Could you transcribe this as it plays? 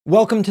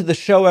Welcome to the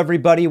show,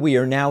 everybody. We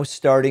are now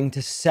starting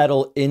to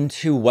settle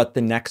into what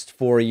the next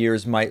 4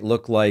 years might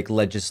look like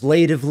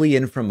legislatively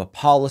and from a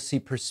policy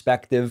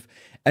perspective.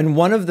 And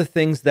one of the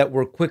things that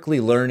we're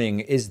quickly learning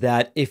is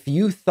that if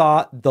you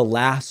thought the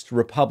last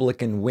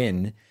Republican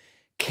win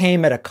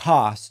came at a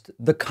cost,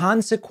 the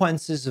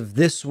consequences of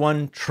this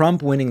one,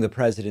 Trump winning the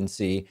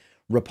presidency,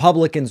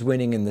 Republicans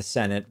winning in the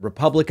Senate,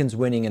 Republicans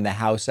winning in the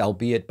House,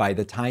 albeit by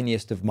the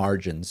tiniest of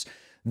margins,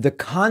 the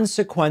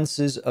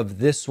consequences of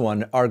this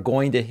one are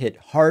going to hit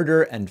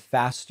harder and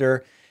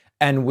faster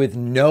and with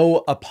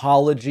no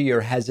apology or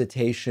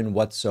hesitation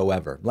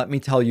whatsoever. Let me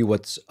tell you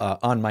what's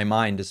on my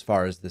mind as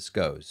far as this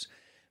goes.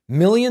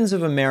 Millions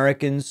of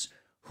Americans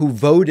who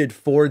voted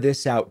for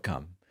this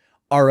outcome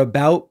are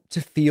about to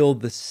feel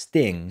the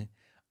sting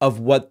of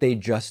what they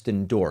just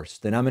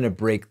endorsed. And I'm going to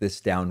break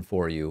this down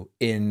for you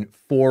in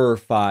 4 or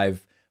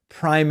 5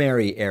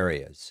 primary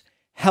areas.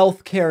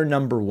 Healthcare,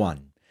 number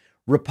one.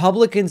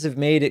 Republicans have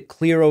made it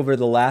clear over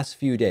the last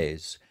few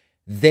days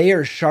they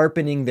are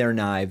sharpening their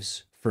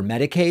knives for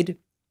Medicaid,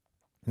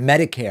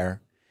 Medicare,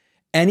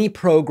 any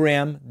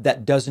program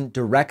that doesn't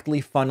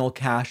directly funnel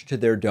cash to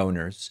their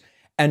donors.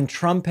 And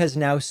Trump has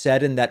now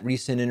said in that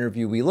recent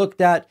interview we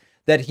looked at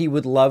that he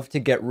would love to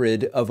get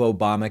rid of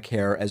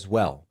Obamacare as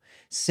well.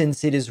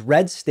 Since it is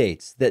red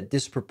states that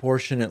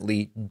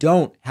disproportionately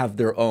don't have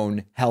their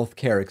own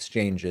healthcare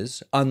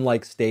exchanges,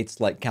 unlike states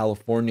like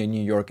California,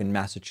 New York, and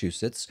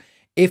Massachusetts,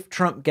 if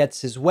Trump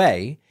gets his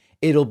way,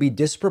 it'll be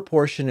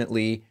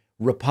disproportionately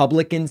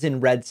Republicans in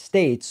red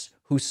states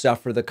who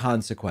suffer the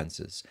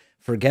consequences.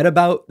 Forget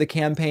about the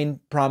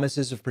campaign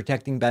promises of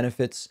protecting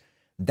benefits.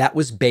 That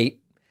was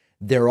bait.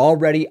 They're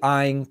already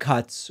eyeing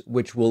cuts,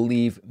 which will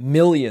leave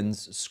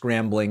millions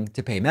scrambling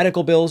to pay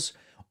medical bills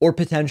or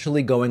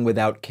potentially going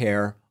without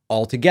care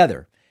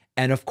altogether.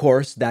 And of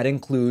course, that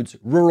includes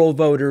rural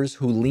voters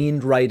who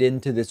leaned right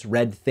into this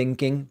red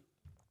thinking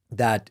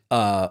that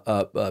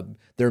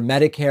their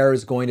Medicare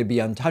is going to be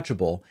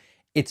untouchable.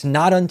 It's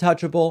not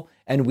untouchable,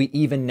 and we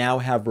even now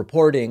have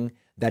reporting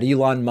that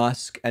Elon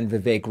Musk and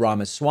Vivek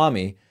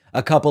Ramaswamy,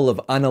 a couple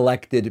of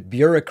unelected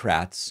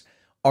bureaucrats,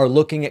 are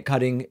looking at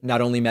cutting not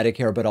only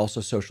Medicare, but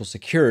also Social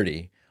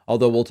Security,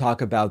 although we'll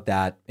talk about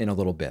that in a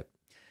little bit.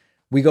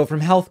 We go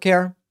from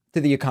healthcare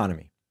to the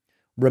economy.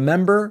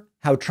 Remember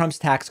how Trump's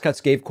tax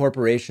cuts gave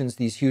corporations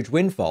these huge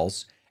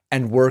windfalls,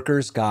 and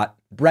workers got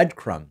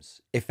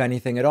breadcrumbs, if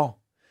anything at all.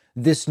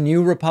 This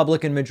new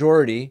Republican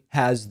majority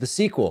has the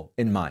sequel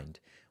in mind,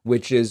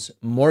 which is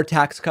more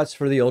tax cuts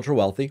for the ultra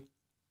wealthy,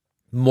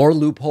 more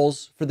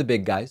loopholes for the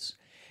big guys,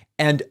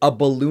 and a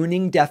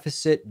ballooning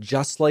deficit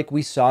just like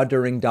we saw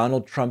during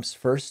Donald Trump's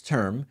first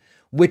term,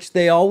 which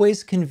they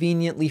always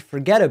conveniently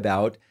forget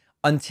about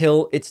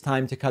until it's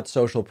time to cut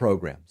social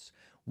programs.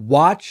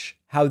 Watch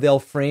how they'll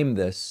frame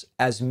this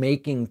as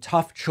making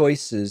tough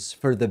choices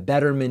for the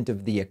betterment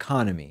of the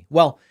economy.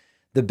 Well,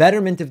 the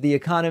betterment of the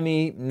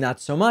economy,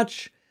 not so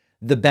much.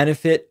 The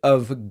benefit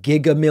of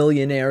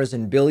giga-millionaires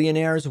and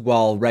billionaires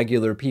while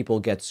regular people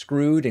get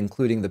screwed,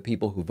 including the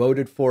people who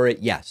voted for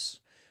it, yes.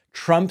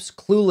 Trump's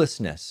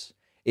cluelessness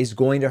is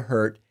going to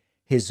hurt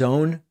his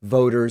own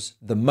voters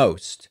the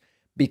most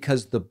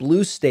because the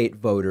blue state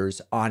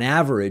voters, on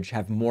average,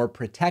 have more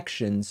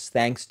protections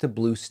thanks to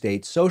blue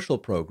state social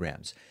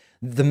programs.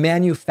 The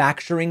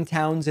manufacturing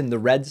towns in the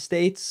red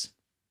states,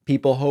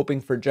 people hoping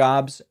for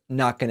jobs,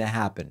 not going to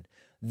happen.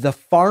 The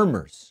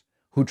farmers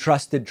who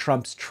trusted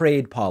Trump's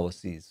trade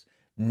policies,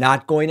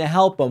 not going to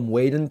help them.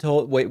 Wait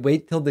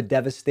till the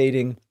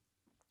devastating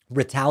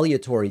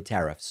retaliatory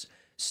tariffs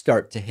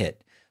start to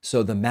hit.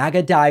 So the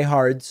MAGA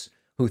diehards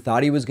who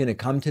thought he was going to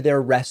come to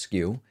their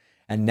rescue,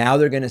 and now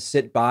they're going to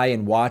sit by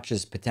and watch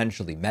as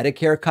potentially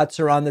Medicare cuts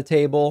are on the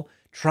table.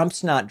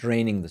 Trump's not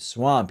draining the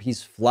swamp.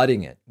 He's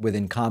flooding it with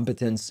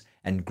incompetence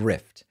and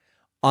grift.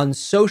 On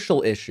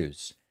social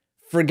issues,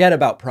 forget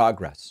about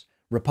progress.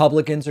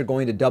 Republicans are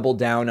going to double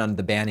down on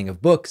the banning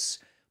of books,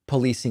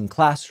 policing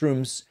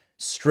classrooms,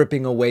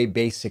 stripping away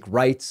basic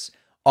rights,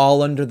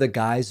 all under the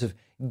guise of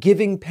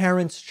giving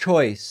parents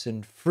choice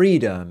and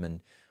freedom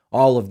and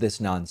all of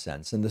this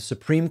nonsense. And the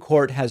Supreme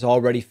Court has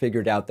already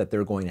figured out that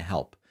they're going to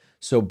help.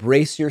 So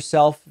brace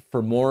yourself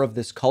for more of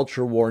this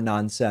culture war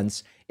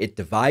nonsense. It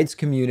divides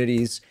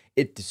communities.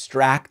 It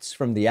distracts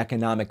from the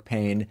economic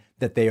pain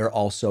that they are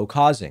also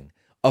causing.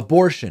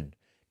 Abortion,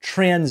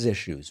 trans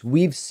issues.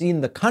 We've seen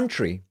the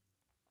country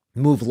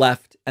move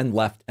left and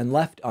left and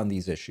left on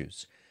these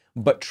issues.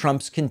 But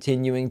Trump's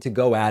continuing to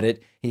go at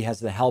it. He has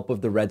the help of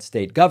the red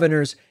state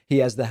governors. He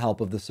has the help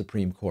of the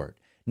Supreme Court.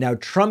 Now,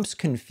 Trump's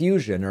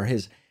confusion or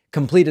his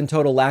complete and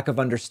total lack of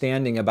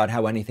understanding about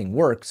how anything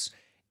works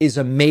is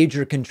a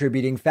major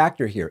contributing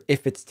factor here.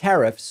 If it's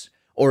tariffs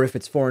or if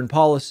it's foreign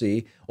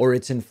policy or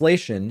it's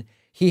inflation,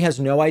 he has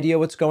no idea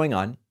what's going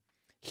on.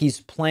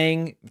 He's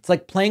playing, it's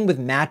like playing with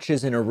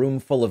matches in a room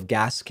full of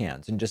gas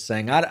cans and just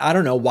saying, I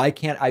don't know, why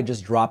can't I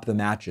just drop the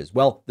matches?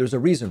 Well, there's a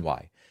reason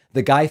why.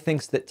 The guy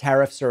thinks that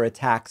tariffs are a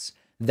tax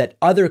that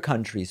other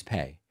countries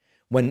pay,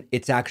 when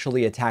it's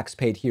actually a tax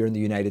paid here in the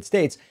United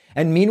States.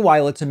 And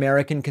meanwhile, it's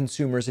American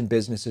consumers and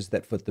businesses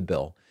that foot the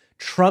bill.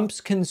 Trump's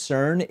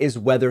concern is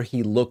whether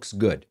he looks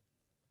good.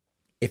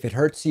 If it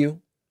hurts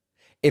you,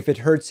 if it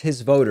hurts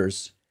his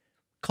voters,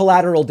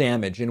 collateral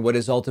damage in what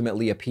is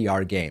ultimately a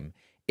PR game.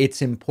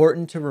 It's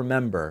important to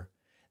remember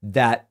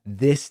that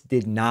this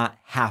did not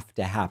have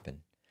to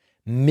happen.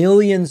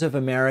 Millions of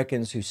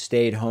Americans who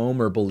stayed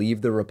home or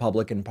believed the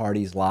Republican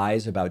Party's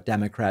lies about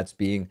Democrats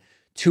being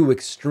too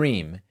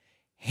extreme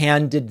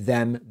handed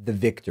them the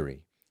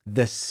victory.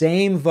 The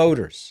same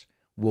voters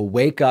will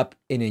wake up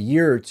in a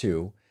year or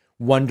two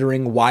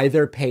wondering why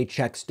their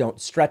paychecks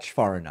don't stretch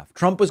far enough.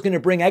 Trump was going to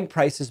bring egg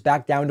prices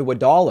back down to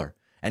 $1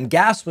 and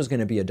gas was going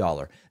to be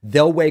 $1.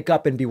 They'll wake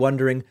up and be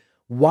wondering,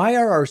 why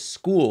are our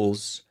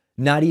schools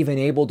not even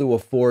able to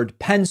afford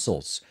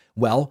pencils?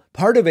 Well,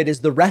 part of it is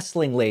the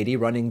wrestling lady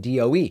running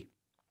DOE.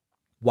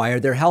 Why are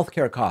their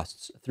healthcare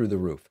costs through the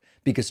roof?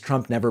 Because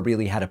Trump never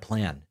really had a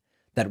plan.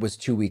 That was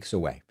 2 weeks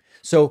away.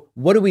 So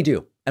what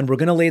do? And we're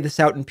going to lay this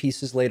out in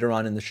pieces later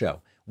on in the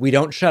show. We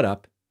don't shut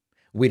up.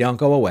 We don't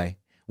go away.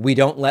 We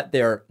don't let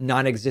their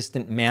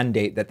non-existent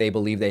mandate that they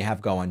believe they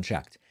have go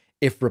unchecked.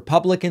 If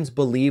Republicans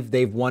believe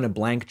they've won a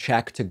blank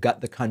check to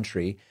gut the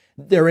country,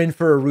 they're in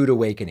for a rude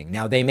awakening.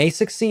 Now, they may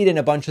succeed in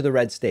a bunch of the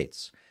red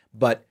states,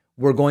 but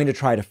we're going to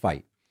try to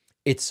fight.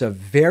 It's a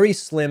very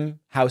slim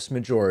House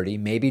majority,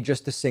 maybe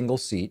just a single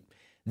seat.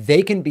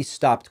 They can be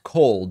stopped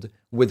cold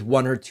with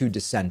 1 or 2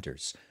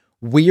 dissenters.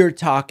 We are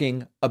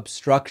talking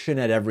obstruction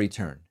at every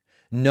turn.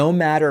 No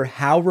matter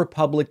how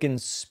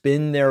Republicans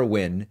spin their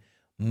win,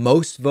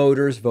 most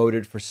voters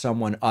voted for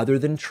someone other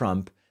than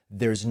Trump.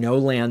 There's no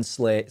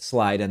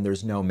landslide and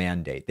there's no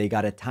mandate. They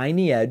got a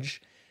tiny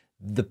edge.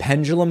 The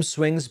pendulum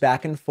swings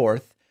back and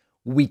forth.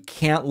 We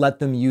can't let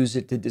them use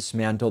it to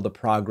dismantle the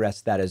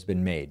progress that has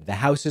been made. The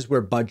House is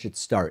where budgets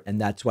start, and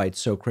that's why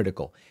it's so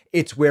critical.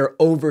 It's where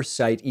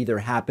oversight either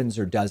happens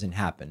or doesn't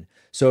happen.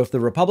 So if the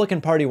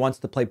Republican Party wants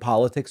to play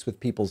politics with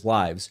people's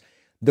lives,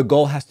 the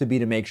goal has to be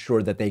to make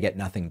sure that they get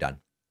nothing done.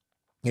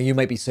 Now, you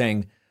might be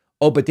saying,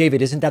 oh, but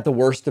David, isn't that the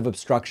worst of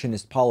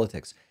obstructionist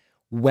politics?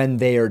 When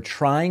they are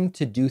trying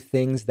to do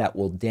things that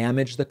will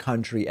damage the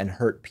country and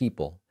hurt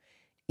people,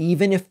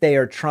 even if they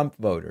are Trump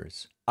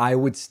voters, I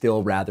would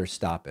still rather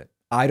stop it.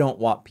 I don't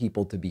want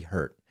people to be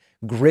hurt.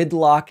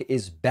 Gridlock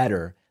is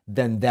better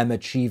than them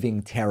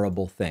achieving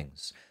terrible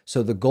things.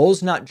 So the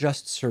goal's not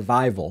just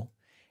survival.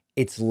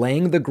 It's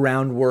laying the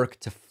groundwork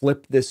to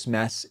flip this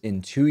mess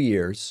in 2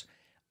 years.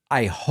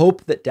 I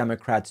hope that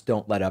Democrats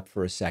don't let up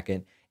for a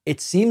second.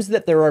 It seems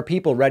that there are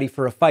people ready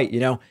for a fight. You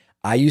know,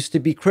 I used to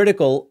be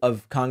critical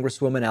of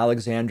Congresswoman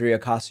Alexandria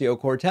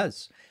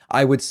Ocasio-Cortez.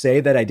 I would say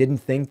that I didn't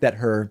think that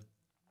her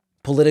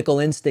political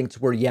instincts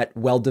were yet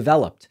well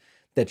developed,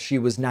 that she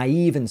was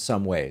naive in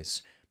some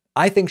ways.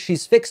 I think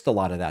she's fixed a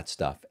lot of that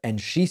stuff, and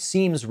she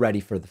seems ready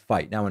for the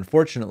fight. Now,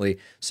 unfortunately,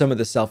 some of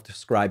the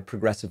self-described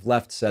progressive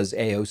left says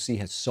AOC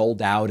has sold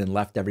out and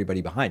left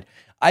everybody behind.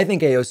 I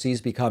think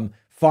AOC's become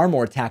far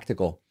more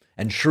tactical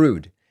and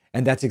shrewd,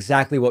 and that's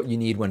exactly what you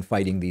need when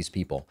fighting these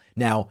people.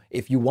 Now,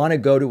 if you want to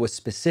go to a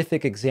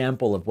specific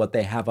example of what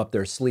they have up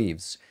their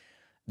sleeves,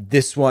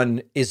 this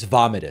one is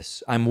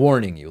vomitous. I'm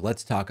warning you.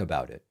 Let's talk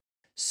about it.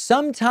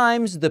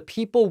 Sometimes the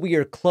people we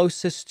are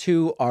closest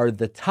to are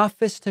the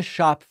toughest to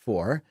shop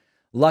for.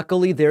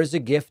 Luckily, there's a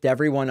gift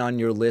everyone on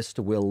your list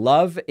will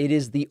love. It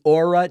is the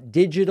Aura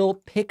digital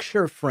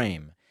picture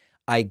frame.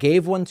 I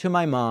gave one to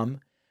my mom,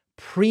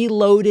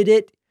 preloaded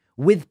it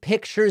with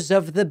pictures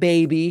of the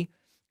baby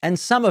and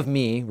some of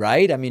me,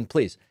 right? I mean,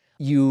 please,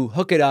 you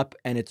hook it up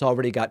and it's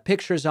already got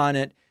pictures on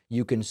it.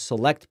 You can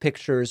select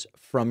pictures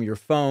from your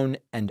phone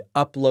and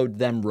upload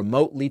them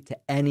remotely to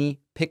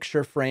any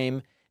picture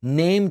frame.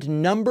 Named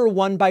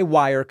 #1 by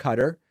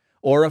Wirecutter,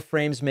 Aura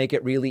frames make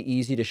it really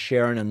easy to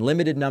share an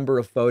unlimited number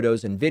of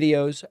photos and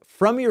videos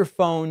from your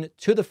phone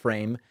to the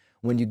frame.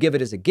 When you give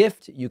it as a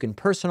gift, you can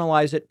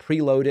personalize it,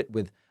 preload it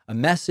with a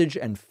message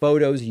and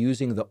photos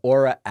using the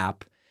Aura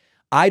app.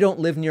 I don't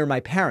live near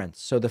my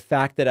parents, so the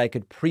fact that I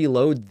could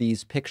preload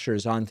these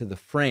pictures onto the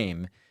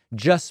frame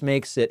just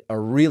makes it a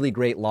really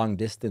great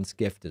long-distance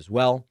gift as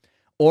well.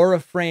 Aura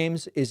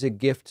Frames is a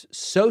gift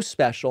so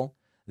special,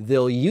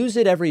 they'll use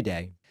it every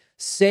day.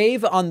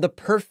 Save on the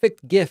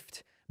perfect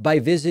gift by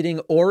visiting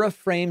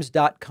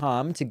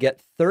auraframes.com to get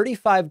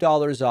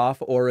 $35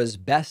 off Aura's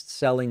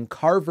best-selling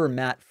Carver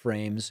matte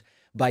frames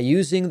by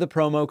using the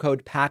promo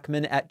code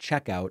PACMAN at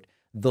checkout.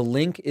 The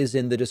link is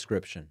in the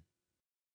description.